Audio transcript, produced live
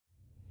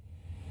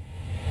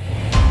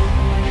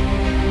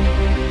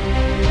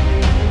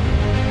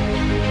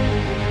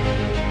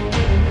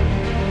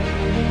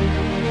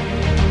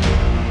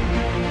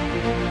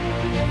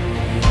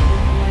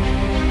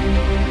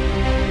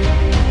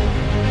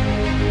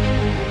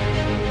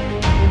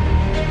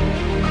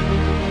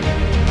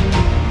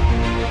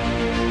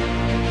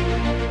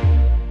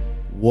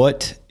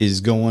What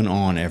is going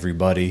on,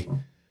 everybody?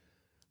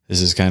 This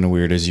is kind of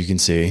weird, as you can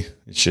see.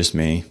 It's just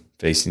me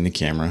facing the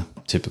camera,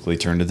 typically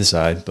turned to the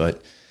side,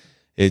 but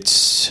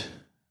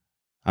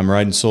I'm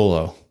riding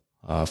solo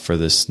for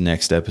this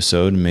next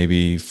episode,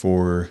 maybe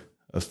for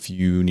a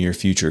few near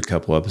future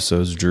couple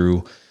episodes.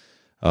 Drew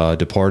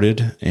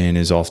departed and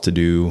is off to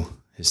do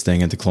his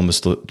thing at the Columbus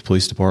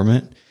Police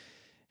Department,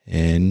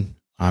 and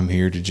I'm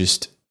here to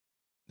the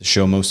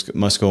show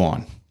must go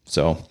on.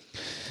 So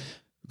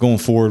going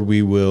forward,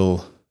 we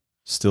will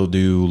still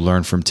do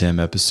Learn from Tim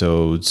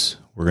episodes.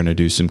 We're going to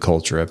do some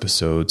culture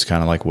episodes,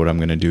 kind of like what I'm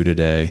going to do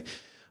today.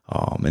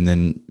 And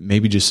then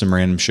maybe just some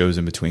random shows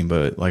in between.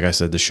 But like I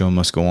said, the show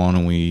must go on,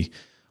 and we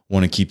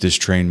want to keep this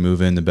train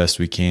moving the best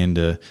we can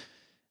to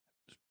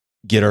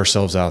get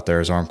ourselves out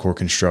there as Armed Corps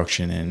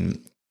Construction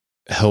and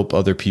help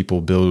other people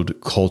build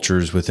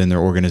cultures within their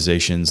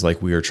organizations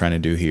like we are trying to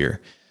do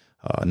here.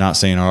 Not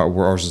saying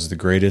ours is the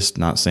greatest,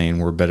 not saying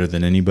we're better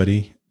than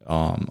anybody.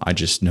 I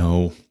just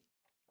know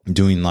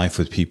doing life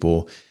with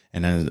people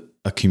and as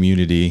a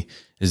community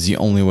is the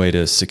only way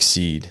to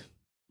succeed.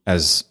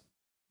 As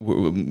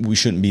we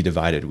shouldn't be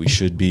divided. We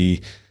should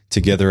be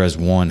together as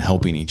one,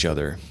 helping each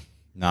other,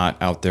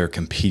 not out there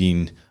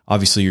competing.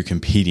 Obviously you're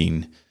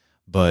competing,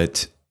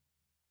 but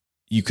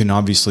you can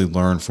obviously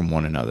learn from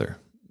one another,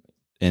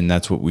 and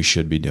that's what we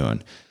should be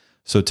doing.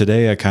 So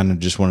today I kind of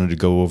just wanted to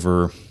go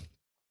over,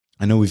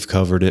 I know we've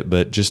covered it,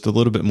 but just a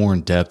little bit more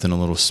in depth and a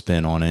little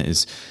spin on it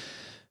is,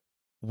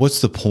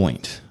 what's the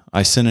point?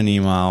 I sent an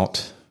email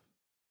out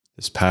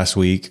this past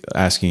week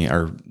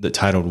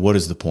titled, "What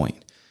is the point?"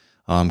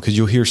 Because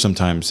you'll hear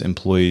sometimes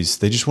employees,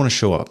 they just want to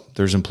show up.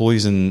 There's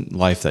employees in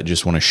life that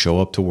just want to show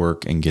up to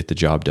work and get the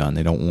job done.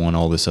 They don't want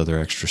all this other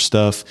extra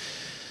stuff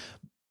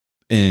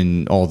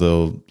and all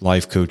the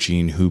life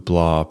coaching,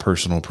 hoopla,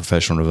 personal,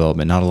 professional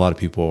development. Not a lot of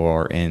people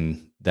are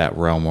in that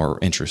realm or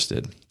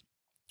interested,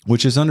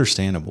 which is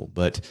understandable.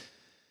 But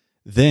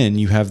then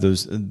you have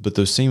those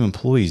same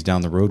employees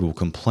down the road will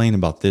complain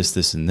about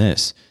this, and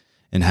this,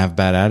 and have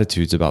bad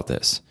attitudes about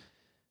this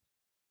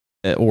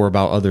or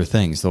about other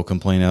things. They'll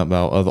complain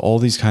about all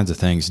these kinds of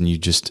things. And you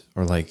just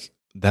are like,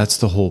 that's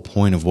the whole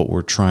point of what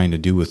we're trying to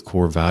do with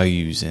core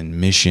values and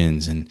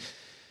missions, and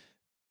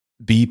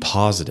be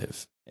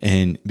positive.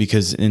 And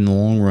because in the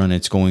long run,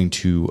 it's going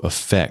to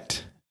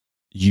affect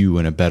you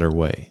in a better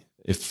way.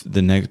 If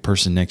the next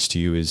person next to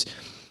you is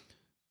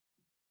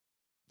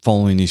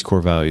following these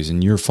core values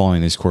and you're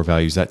following these core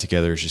values, that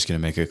together is just going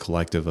to make a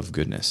collective of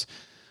goodness.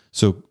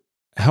 So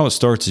how it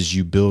starts is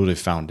you build a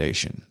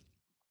foundation.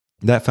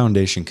 That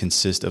foundation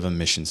consists of a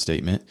mission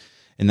statement.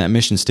 And that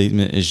mission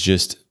statement is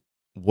just,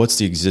 what's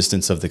the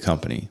existence of the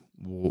company?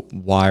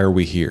 Why are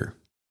we here?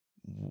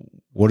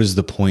 What is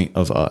the point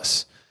of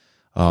us?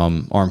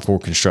 Armed Corps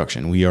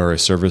Construction. We are a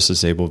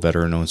service-disabled,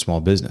 veteran-owned small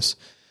business.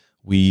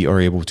 We are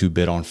able to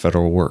bid on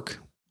federal work.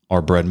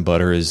 Our bread and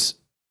butter is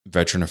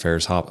Veteran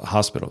Affairs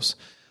hospitals.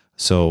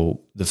 So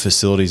the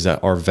facilities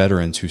that our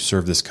veterans who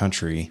serve this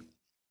country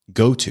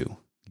go to,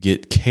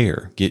 get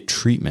care, get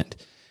treatment,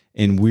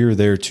 and we're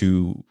there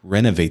to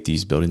renovate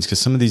these buildings, because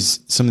some of these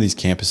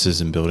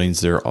campuses and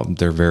buildings,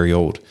 they're very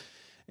old.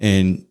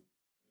 And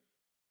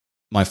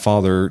my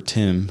father,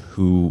 Tim,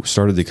 who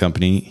started the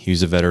company,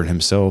 he's a veteran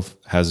himself,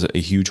 has a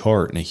huge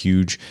heart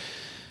and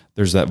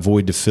there's that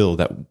void to fill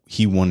that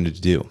he wanted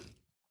to do.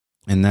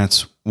 And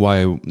that's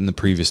why in the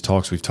previous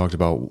talks we've talked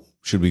about,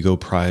 should we go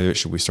private?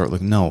 Should we start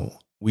looking? No,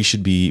 we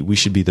should be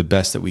the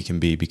best that we can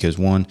be, because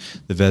one,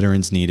 the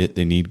veterans need it.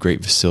 They need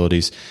great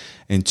facilities.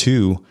 And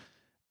two,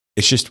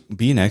 it's just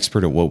be an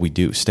expert at what we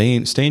do. Stay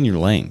in your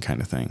lane kind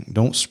of thing.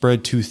 Don't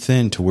spread too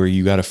thin to where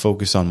you got to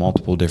focus on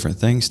multiple different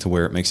things to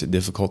where it makes it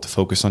difficult to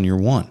focus on your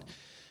one.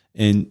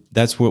 And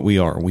that's what we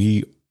are.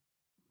 We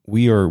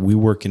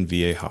work in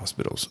VA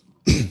hospitals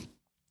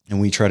and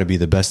we try to be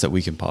the best that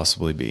we can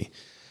possibly be.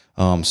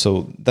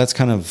 So that's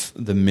kind of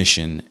the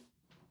mission.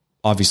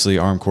 Obviously,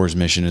 Armed Corps'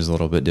 mission is a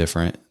little bit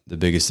different. The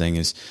biggest thing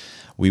is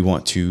we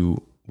want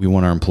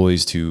our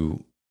employees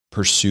to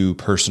pursue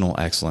personal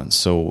excellence.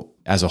 So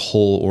as a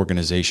whole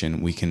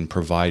organization, we can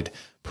provide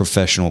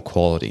professional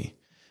quality.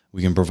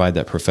 We can provide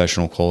that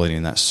professional quality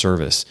and that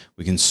service.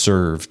 We can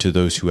serve to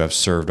those who have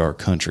served our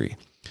country.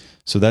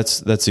 So that's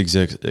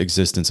the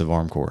existence of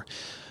Armed Corps.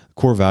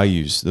 Core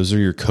values, those are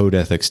your code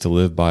ethics to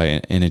live by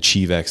and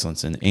achieve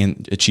excellence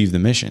and achieve the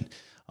mission.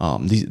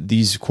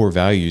 These core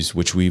values,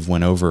 which we've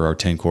went over, our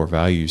 10 core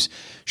values,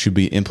 should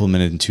be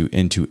implemented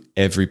into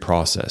every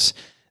process.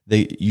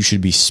 You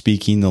should be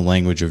speaking the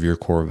language of your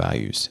core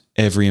values.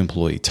 Every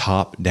employee,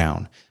 top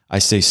down. I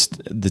say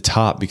the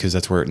top because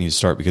that's where it needs to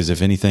start. Because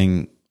if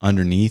anything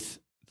underneath,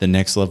 the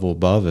next level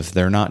above, if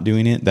they're not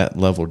doing it, that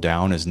level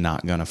down is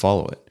not going to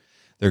follow it.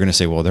 They're going to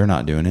say, well, they're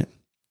not doing it,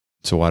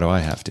 so why do I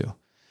have to?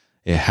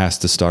 It has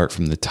to start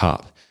from the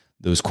top.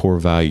 Those core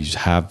values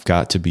have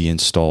got to be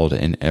installed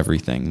in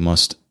everything.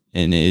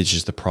 And it's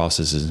just the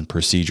processes and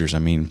procedures. I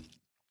mean,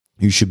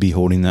 you should be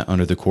holding that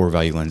under the core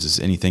value lenses,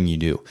 anything you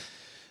do.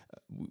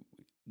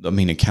 I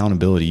mean,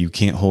 accountability, you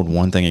can't hold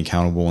one thing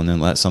accountable and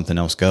then let something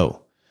else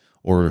go.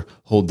 or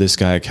hold this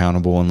guy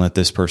accountable and let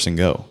this person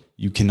go.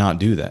 You cannot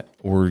do that,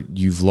 or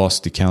you've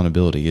lost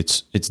accountability.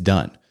 It's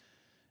done.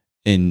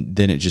 And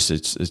then it's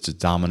a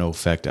domino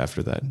effect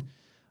after that.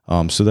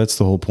 So that's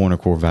the whole point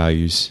of core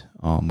values.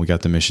 We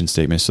got the mission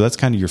statement. So that's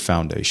kind of your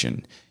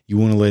foundation. You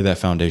want to lay that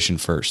foundation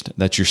first.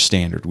 That's your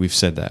standard. We've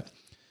said that.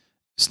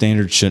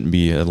 Standard shouldn't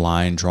be a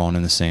line drawn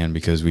in the sand,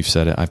 because we've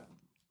said it. I've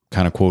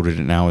kind of quoted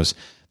it now as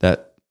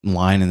that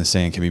line in the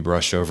sand can be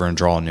brushed over and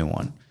draw a new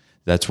one.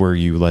 That's where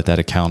you let that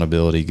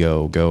accountability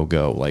go.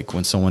 Like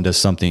when someone does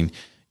something,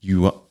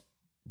 you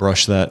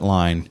brush that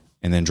line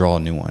and then draw a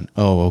new one.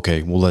 Oh,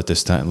 okay. We'll let it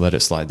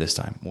slide this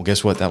time. Well,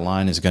 guess what? That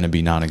line is going to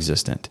be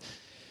non-existent.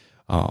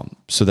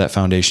 So that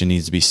foundation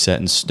needs to be set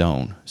in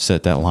stone.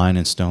 Set that line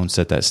in stone,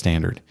 set that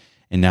standard.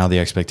 And now the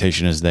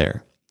expectation is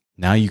there.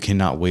 Now you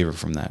cannot waver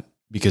from that,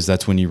 because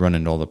that's when you run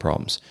into all the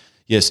problems.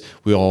 Yes,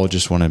 we all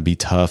just want to be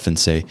tough and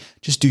say,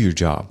 just do your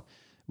job.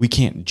 We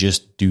can't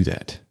just do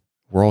that.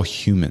 We're all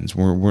humans.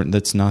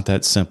 That's not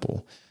that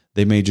simple.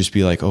 They may just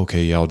be like,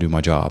 okay, yeah, I'll do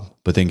my job.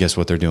 But then guess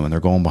what they're doing? They're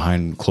going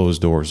behind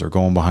closed doors, or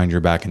going behind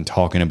your back and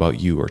talking about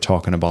you, or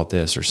talking about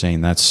this, or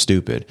saying that's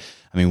stupid.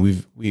 I mean,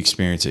 we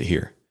experience it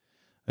here.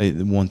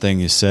 One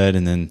thing is said,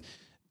 and then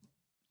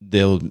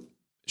they'll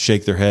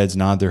shake their heads,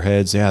 nod their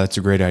heads. Yeah, that's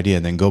a great idea.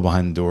 And then go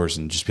behind the doors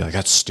and just be like,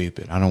 that's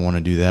stupid. I don't want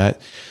to do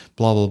that.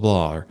 Blah, blah,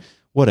 blah, or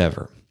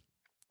whatever.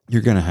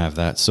 You're going to have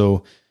that.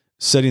 So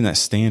setting that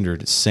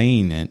standard,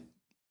 saying it,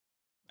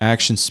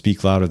 actions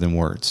speak louder than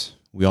words.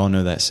 We all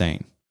know that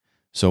saying.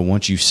 So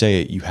once you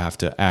say it, you have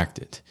to act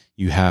it.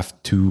 You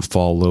have to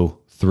follow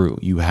through.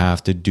 You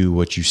have to do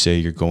what you say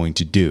you're going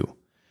to do,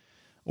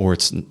 or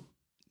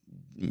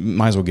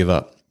might as well give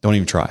up. Don't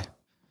even try.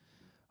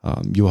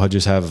 You'll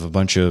just have a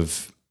bunch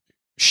of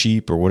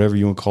sheep, or whatever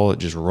you want to call it,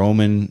 just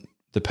roaming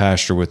the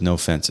pasture with no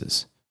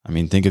fences. I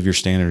mean, think of your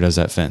standard as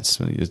that fence.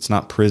 It's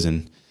not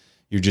prison.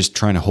 You're just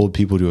trying to hold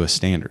people to a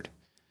standard.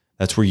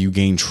 That's where you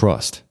gain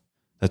trust.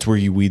 That's where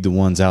you weed the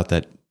ones out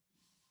that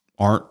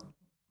aren't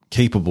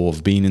capable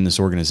of being in this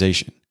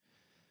organization.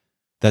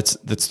 That's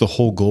the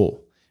whole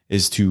goal,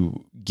 is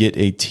to get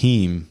a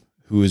team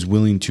who is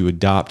willing to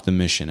adopt the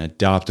mission,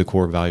 adopt the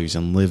core values,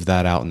 and live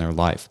that out in their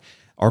life.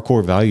 Our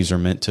core values are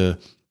meant to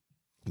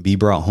be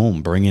brought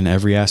home, bring in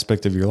every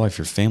aspect of your life,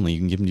 your family. You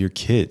can give them to your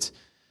kids.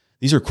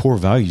 These are core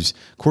values.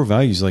 Core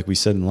values, like we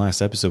said in the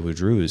last episode with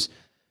Drew, is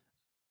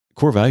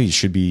core values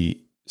should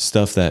be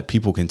stuff that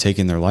people can take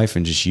in their life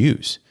and just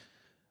use.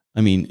 I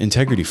mean,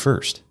 integrity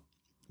first.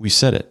 We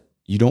said it.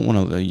 You don't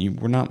want to,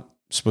 we're not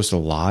supposed to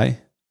lie,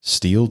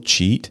 steal,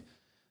 cheat.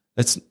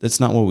 That's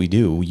not what we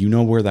do. You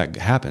know where that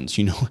happens.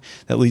 You know,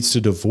 that leads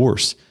to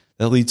divorce.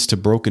 That leads to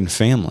broken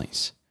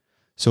families.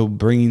 So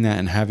bringing that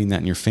and having that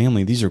in your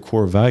family, these are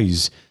core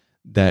values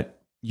that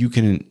you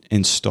can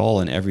install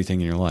in everything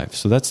in your life.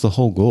 So that's the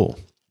whole goal.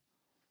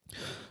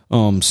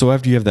 So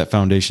after you have that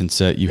foundation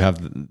set, you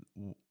have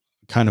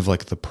kind of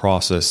like the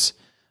process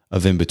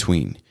of in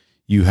between.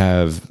 You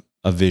have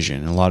a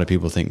vision. A lot of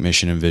people think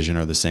mission and vision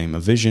are the same. A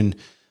vision,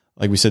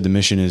 like we said, the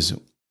mission is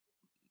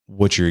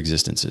what your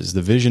existence is.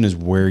 The vision is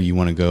where you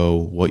want to go,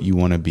 what you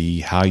want to be,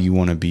 how you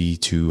want to be,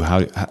 to how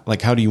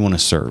do you want to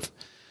serve?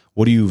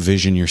 What do you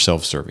vision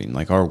yourself serving?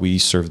 Like, we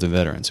serve the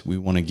veterans. We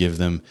want to give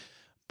them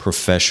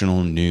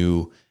professional,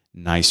 new,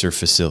 nicer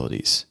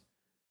facilities.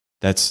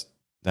 That's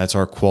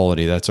our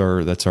quality. That's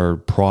our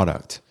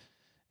product.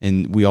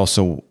 And we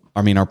also,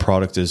 our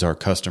product is our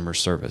customer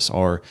service,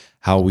 or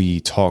how we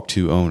talk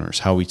to owners,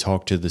 how we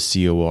talk to the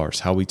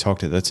CORs, how we talk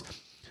to,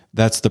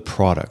 that's the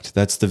product.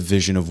 That's the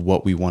vision of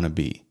what we want to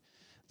be.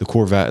 The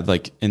core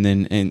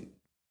and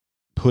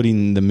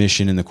putting the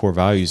mission and the core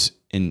values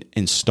and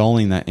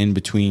installing that in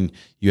between.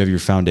 You have your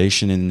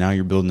foundation, and now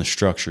you're building the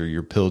structure.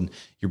 You're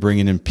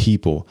bringing in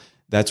people.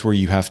 That's where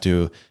you have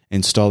to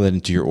install that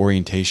into your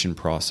orientation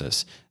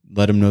process.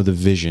 Let them know the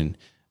vision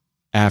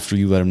after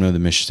you let them know the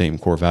mission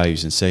statement, core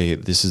values, and say,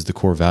 this is the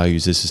core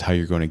values. This is how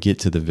you're going to get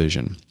to the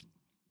vision.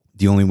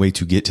 The only way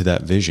to get to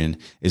that vision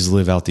is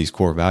live out these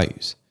core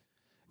values,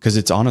 because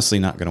it's honestly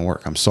not going to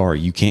work. I'm sorry.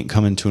 You can't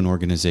come into an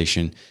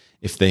organization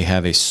if they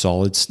have a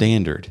solid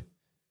standard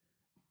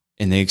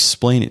and they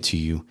explain it to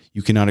you.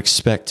 You cannot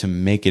expect to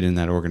make it in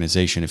that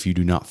organization if you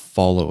do not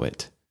follow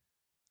it.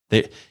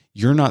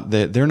 They're not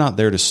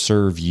there to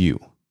serve you.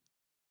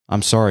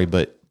 I'm sorry,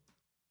 but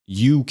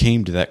you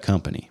came to that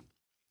company.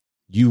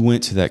 You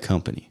went to that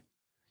company.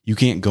 You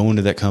can't go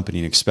into that company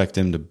and expect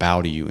them to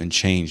bow to you and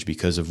change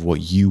because of what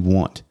you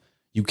want.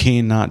 You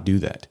cannot do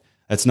that.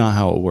 That's not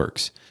how it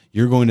works.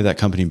 You're going to that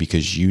company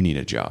because you need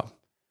a job.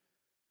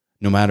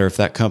 No matter if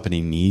that company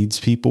needs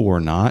people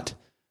or not,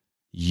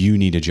 you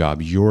need a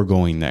job. You're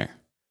going there.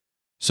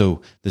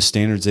 So the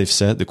standards they've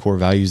set, the core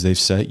values they've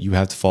set, you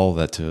have to follow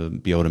that to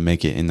be able to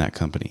make it in that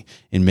company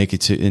and make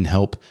it and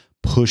help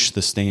push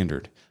the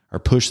standard or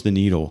push the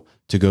needle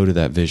to go to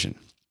that vision.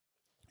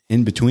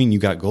 In between, you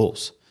got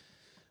goals.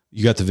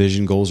 You got the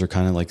vision. Goals are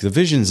kind of like, the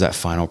vision is that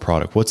final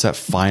product. What's that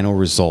final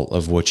result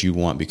of what you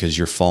want, because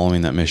you're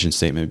following that mission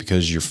statement,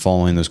 because you're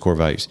following those core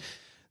values.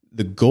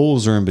 The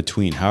goals are in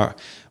between.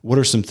 What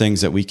are some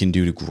things that we can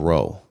do to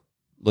grow?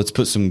 let's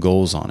put some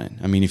goals on it.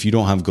 I mean, if you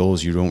don't have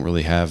goals, you don't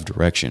really have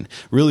direction.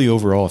 Really,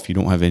 overall, if you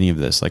don't have any of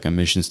this, like a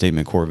mission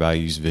statement, core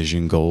values,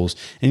 vision, goals,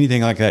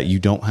 anything like that, you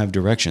don't have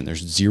direction.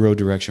 There's zero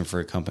direction for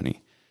a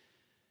company.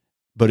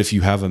 But if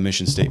you have a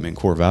mission statement,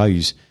 core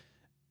values,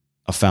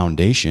 a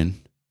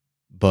foundation,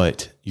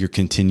 but you're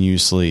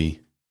continuously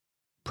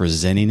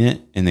presenting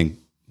it and then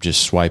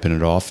just swiping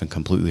it off and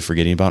completely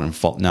forgetting about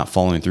it and not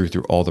following through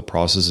all the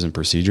processes and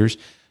procedures,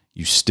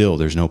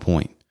 there's no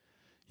point.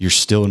 You're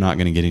still not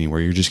going to get anywhere.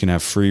 You're just going to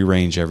have free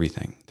range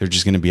everything. They're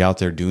just going to be out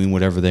there doing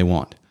whatever they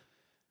want.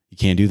 You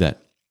can't do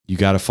that. You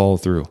got to follow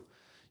through.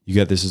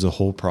 This is a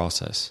whole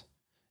process.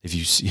 If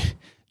you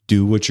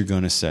do what you're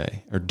going to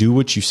say or do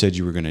what you said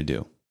you were going to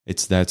do,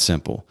 it's that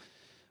simple.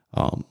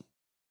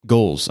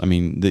 Goals. I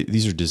mean,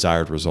 these are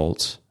desired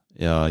results.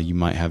 You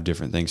might have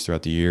different things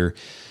throughout the year.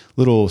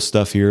 Little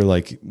stuff here,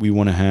 like we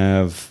want to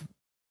have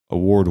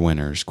award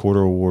winners, quarter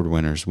award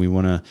winners. We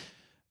want to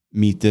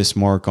meet this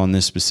mark on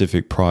this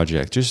specific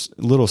project. Just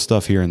little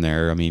stuff here and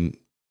there. I mean,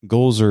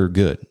 goals are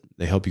good.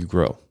 They help you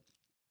grow.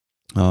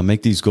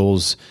 Make these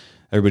goals,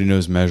 everybody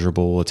knows,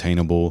 measurable,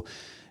 attainable,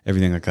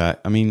 everything like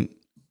that. I mean,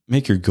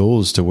 make your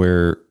goals to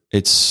where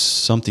it's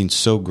something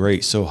so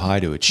great, so high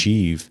to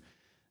achieve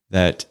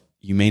that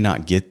you may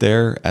not get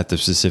there at the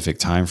specific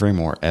time frame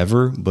or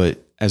ever,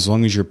 but as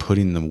long as you're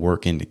putting the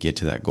work in to get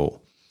to that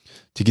goal.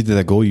 To get to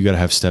that goal, you got to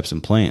have steps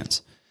and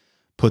plans.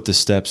 Put the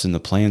steps and the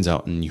plans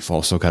out, and you've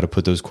also got to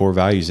put those core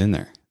values in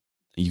there.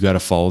 You got to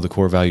follow the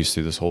core values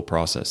through this whole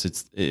process.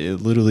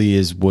 It literally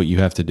is what you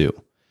have to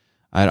do.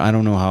 I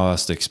don't know how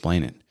else to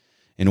explain it.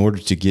 In order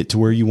to get to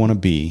where you want to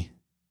be,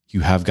 you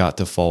have got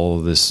to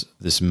follow this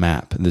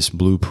map, this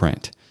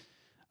blueprint,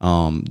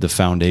 the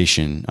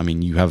foundation. I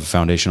mean, you have a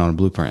foundation on a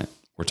blueprint.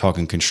 We're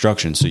talking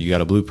construction, so you got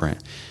a blueprint.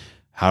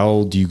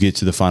 How do you get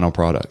to the final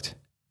product?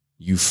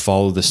 You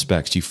follow the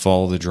specs, you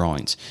follow the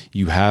drawings,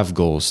 you have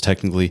goals.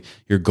 Technically,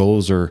 your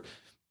goals are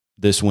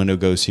this window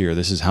goes here.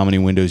 This is how many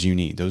windows you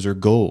need. Those are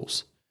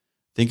goals.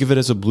 Think of it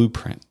as a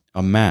blueprint,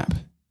 a map.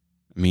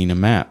 I mean, a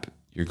map.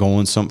 You're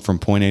going from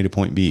point A to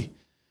point B.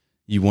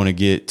 You want to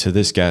get to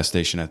this gas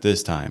station at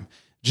this time.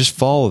 Just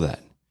follow that.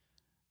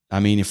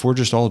 I mean, if we're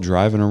just all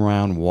driving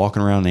around,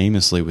 walking around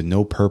aimlessly with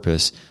no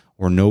purpose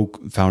or no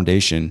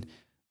foundation,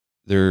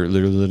 there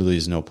literally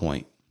is no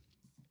point.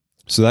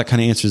 So that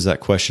kind of answers that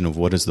question of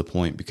what is the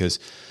point? Because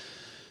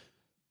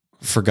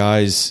for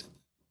guys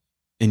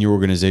in your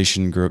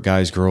organization,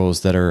 guys,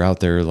 girls that are out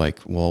there like,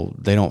 well,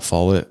 they don't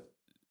follow it.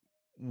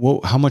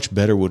 Well, how much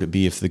better would it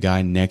be if the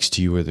guy next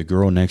to you or the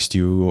girl next to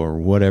you or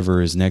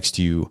whatever is next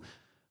to you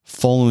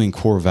following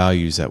core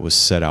values that was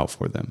set out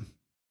for them?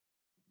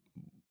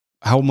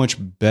 How much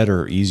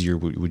better, easier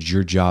would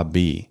your job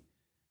be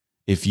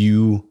if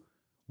you,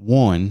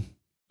 one,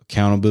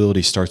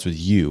 accountability starts with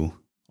you,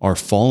 are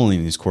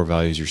following these core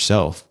values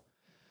yourself,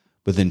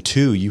 but then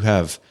two,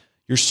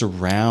 you're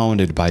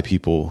surrounded by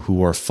people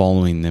who are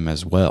following them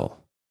as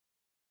well.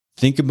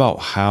 Think about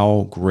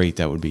how great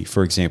that would be.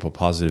 For example,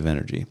 positive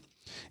energy.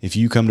 If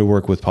you come to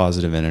work with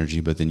positive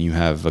energy, but then you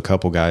have a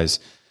couple guys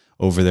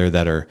over there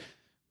that are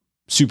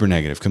super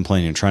negative,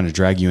 complaining, trying to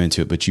drag you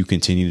into it, but you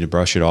continue to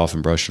brush it off,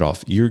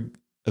 you're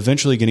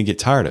eventually going to get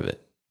tired of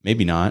it.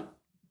 Maybe not,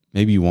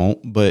 maybe you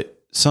won't, but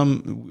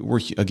we're,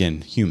 again,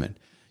 human.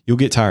 You'll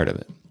get tired of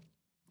it.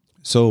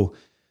 So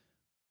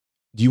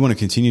do you want to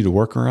continue to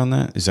work around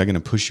that? Is that going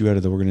to push you out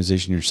of the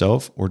organization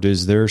yourself? Or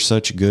is there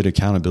such good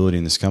accountability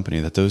in this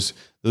company that those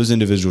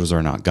individuals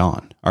are not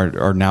gone,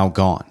 are now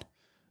gone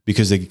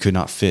because they could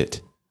not fit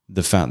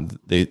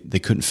they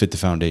couldn't fit the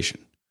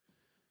foundation?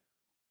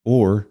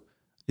 Or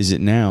is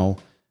it now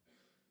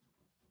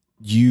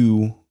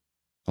I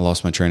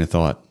lost my train of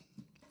thought.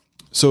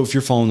 So if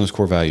you're following those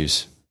core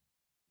values,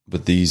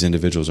 but these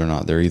individuals are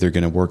not, they're either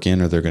going to work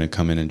in or they're going to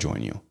come in and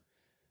join you.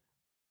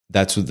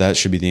 That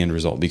should be the end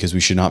result, because we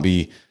should not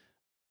be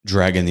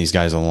dragging these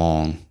guys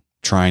along,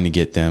 trying to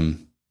get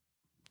them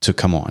to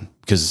come on,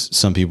 because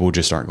some people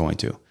just aren't going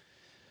to.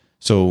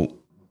 So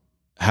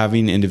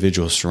having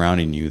individuals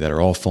surrounding you that are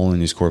all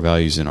following these core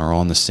values and are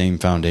on the same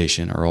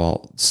foundation, are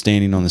all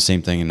standing on the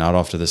same thing and not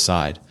off to the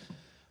side,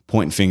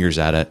 pointing fingers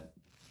at it,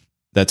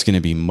 that's going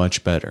to be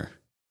much better.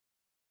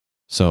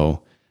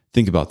 So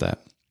think about that.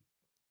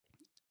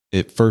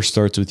 It first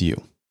starts with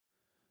you.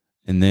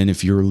 And then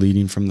if you're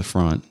leading from the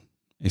front,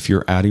 if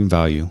you're adding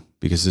value,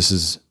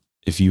 because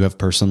if you have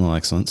personal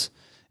excellence,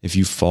 if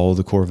you follow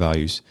the core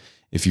values,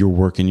 if you're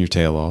working your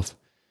tail off,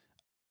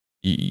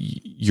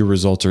 the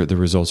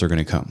results are going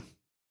to come.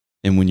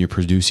 And when you're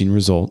producing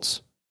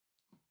results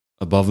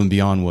above and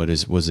beyond what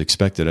was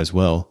expected as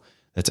well,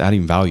 that's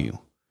adding value.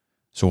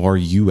 So are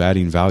you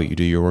adding value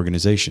to your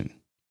organization?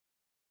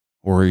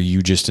 Or are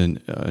you just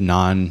a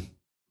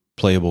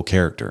non-playable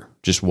character,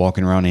 just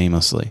walking around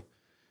aimlessly,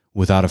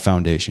 without a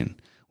foundation,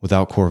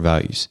 without core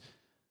values,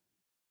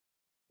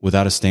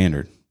 without a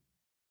standard?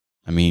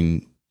 I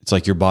mean, it's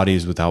like your body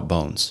is without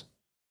bones.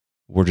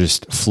 We're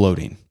just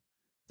floating.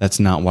 That's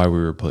not why we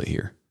were put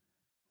here.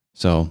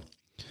 So,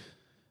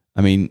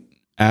 I mean,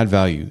 add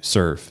value,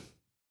 serve.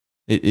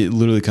 It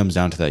literally comes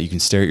down to that. You can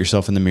stare at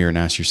yourself in the mirror and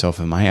ask yourself,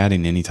 am I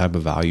adding any type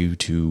of value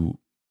to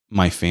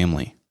my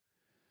family?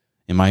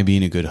 Am I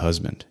being a good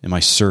husband? Am I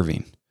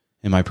serving?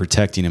 Am I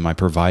protecting? Am I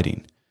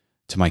providing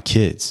to my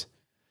kids,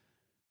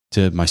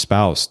 to my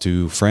spouse,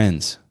 to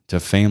friends, to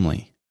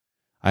family?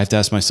 I have to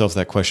ask myself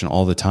that question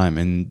all the time.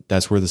 And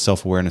that's where the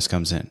self-awareness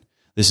comes in.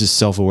 This is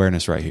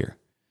self-awareness right here.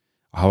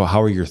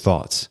 How are your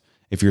thoughts?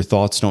 If your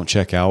thoughts don't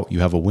check out,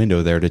 you have a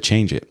window there to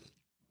change it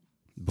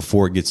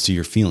before it gets to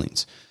your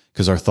feelings,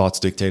 because our thoughts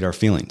dictate our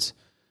feelings.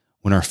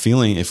 When our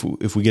feeling, if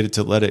we get it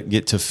to let it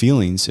get to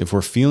feelings, if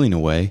we're feeling a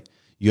way,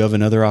 you have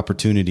another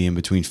opportunity in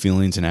between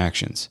feelings and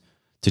actions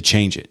to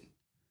change it.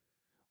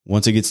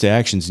 Once it gets to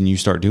actions and you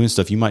start doing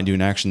stuff, you might do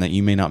an action that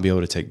you may not be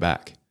able to take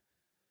back.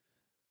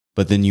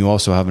 But then you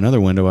also have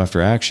another window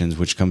after actions,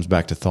 which comes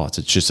back to thoughts.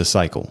 It's just a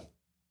cycle.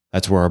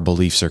 That's where our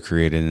beliefs are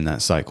created in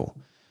that cycle.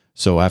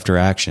 So after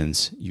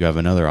actions, you have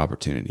another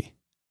opportunity.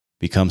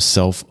 Become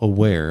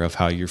self-aware of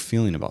how you're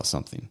feeling about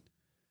something.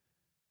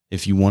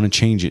 If you want to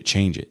change it,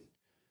 change it.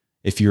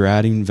 If you're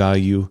adding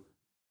value,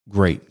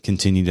 great,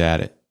 continue to add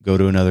it. Go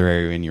to another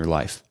area in your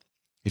life.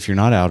 If you're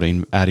not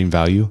adding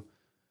value,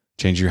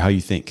 change how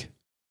you think.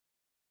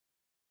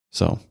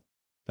 So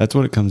that's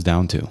what it comes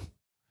down to.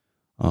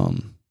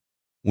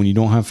 When you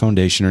don't have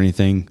foundation or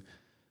anything,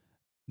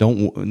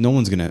 no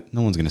one's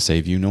gonna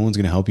save you. No one's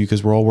gonna help you,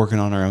 because we're all working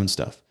on our own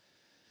stuff.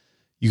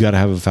 You got to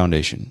have a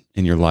foundation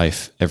in your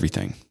life,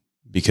 everything.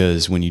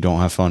 Because when you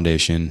don't have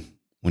foundation,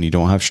 when you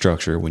don't have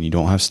structure, when you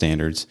don't have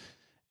standards,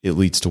 it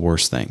leads to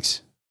worse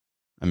things.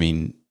 I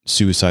mean,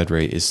 suicide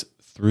rate is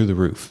through the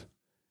roof.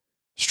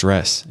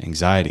 Stress,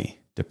 anxiety,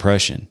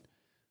 depression.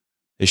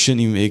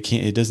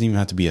 It doesn't even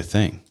have to be a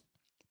thing.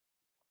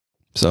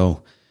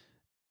 So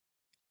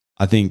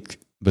I think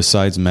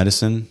besides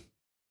medicine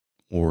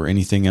or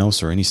anything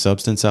else or any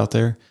substance out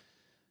there,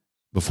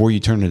 before you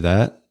turn to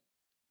that,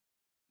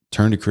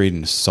 turn to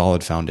creating a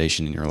solid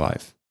foundation in your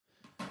life.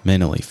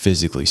 Mentally,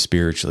 physically,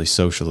 spiritually,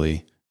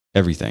 socially,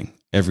 everything,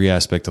 every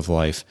aspect of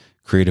life,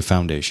 create a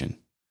foundation.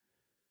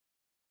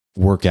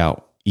 Work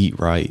out, eat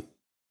right.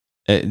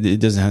 It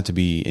doesn't have to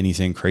be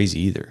anything crazy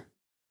either.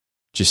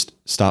 Just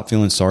stop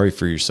feeling sorry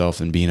for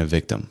yourself and being a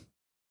victim.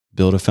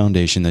 Build a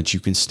foundation that you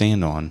can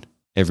stand on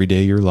every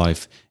day of your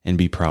life and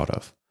be proud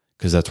of,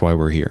 because that's why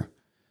we're here.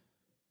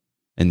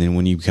 And then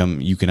when you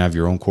can have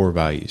your own core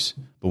values.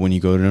 But when you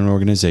go to an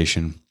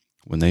organization,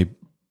 when they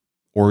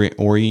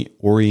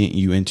orient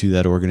you into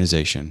that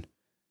organization,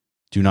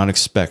 do not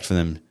expect for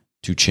them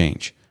to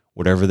change.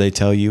 Whatever they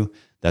tell you,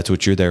 that's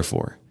what you're there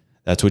for.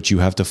 That's what you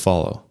have to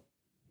follow.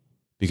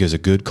 Because a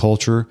good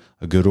culture,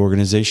 a good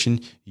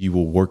organization, you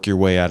will work your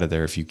way out of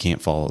there if you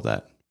can't follow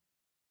that.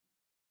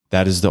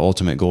 That is the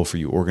ultimate goal for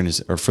you,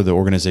 or for the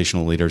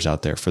organizational leaders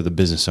out there, for the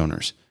business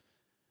owners.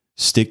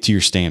 Stick to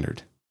your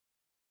standard.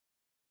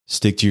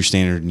 Stick to your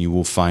standard and you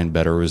will find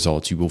better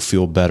results. You will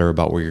feel better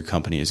about where your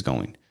company is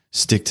going.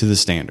 Stick to the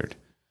standard.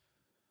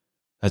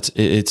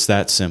 It's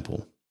that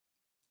simple.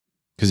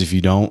 Because if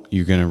you don't,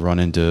 you're going to run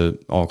into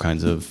all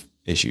kinds of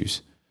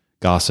issues.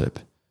 Gossip,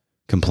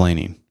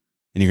 complaining,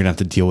 and you're going to have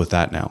to deal with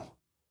that now.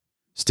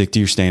 Stick to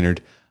your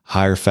standard.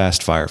 Hire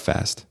fast, fire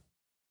fast.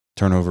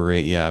 Turnover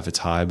rate, yeah, if it's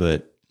high,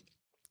 but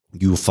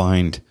you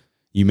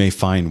may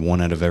find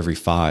 1 out of every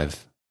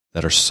 5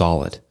 that are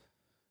solid.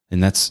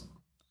 And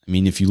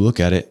if you look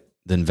at it,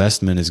 the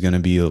investment is going to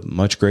be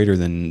much greater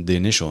than the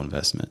initial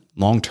investment,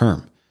 long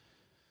term.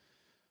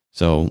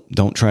 So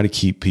don't try to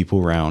keep people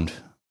around.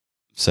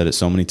 I've said it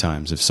so many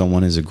times. If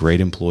someone is a great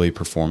employee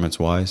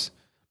performance-wise,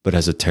 but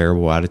has a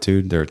terrible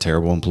attitude, they're a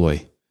terrible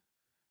employee.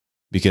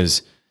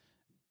 Because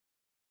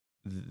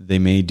they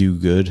may do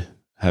good,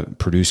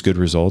 produce good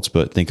results,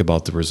 but think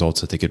about the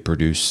results that they could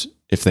produce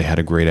if they had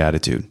a great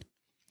attitude.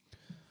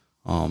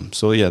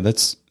 So yeah,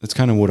 that's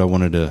kind of what I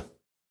wanted to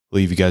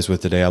leave you guys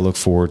with today. I look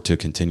forward to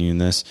continuing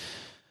this.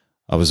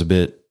 I was a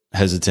bit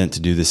hesitant to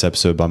do this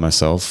episode by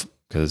myself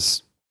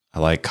because I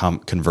like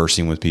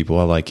conversing with people.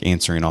 I like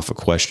answering off of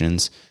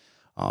questions.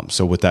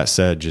 So with that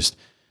said, just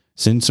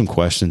send some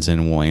questions in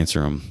and we'll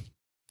answer them.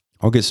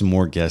 I'll get some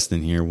more guests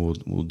in here.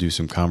 We'll do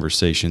some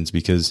conversations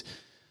because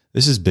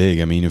this is big.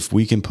 I mean, if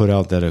we can put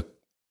out that a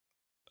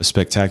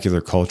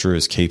spectacular culture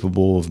is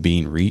capable of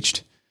being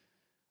reached,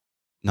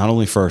 not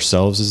only for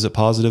ourselves is it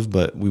positive,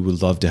 but we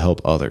would love to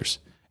help others.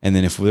 And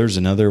then if there's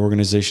another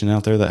organization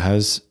out there that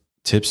has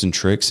tips and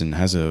tricks and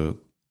has a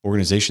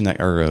organization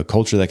or a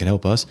culture that can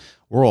help us,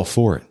 we're all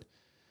for it.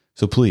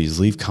 So please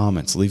leave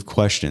comments, leave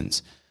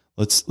questions.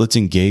 Let's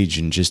engage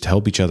and just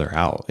help each other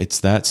out. It's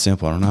that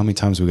simple. I don't know how many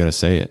times we got to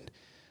say it.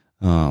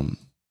 But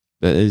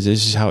it's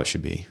just how it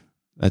should be.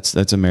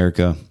 That's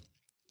America.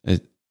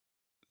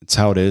 It's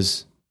how it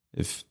is.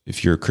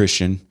 If you're a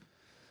Christian,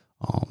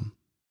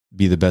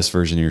 be the best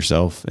version of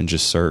yourself and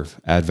just serve,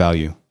 add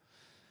value.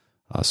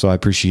 So I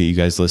appreciate you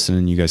guys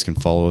listening. You guys can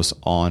follow us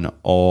on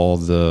all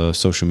the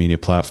social media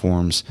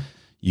platforms,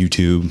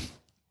 YouTube.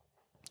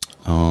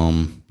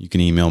 You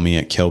can email me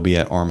at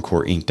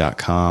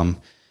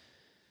kelby@armcoreinc.com.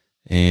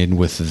 And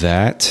with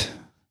that,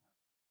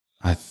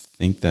 I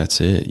think that's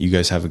it. You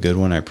guys have a good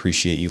one. I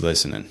appreciate you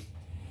listening.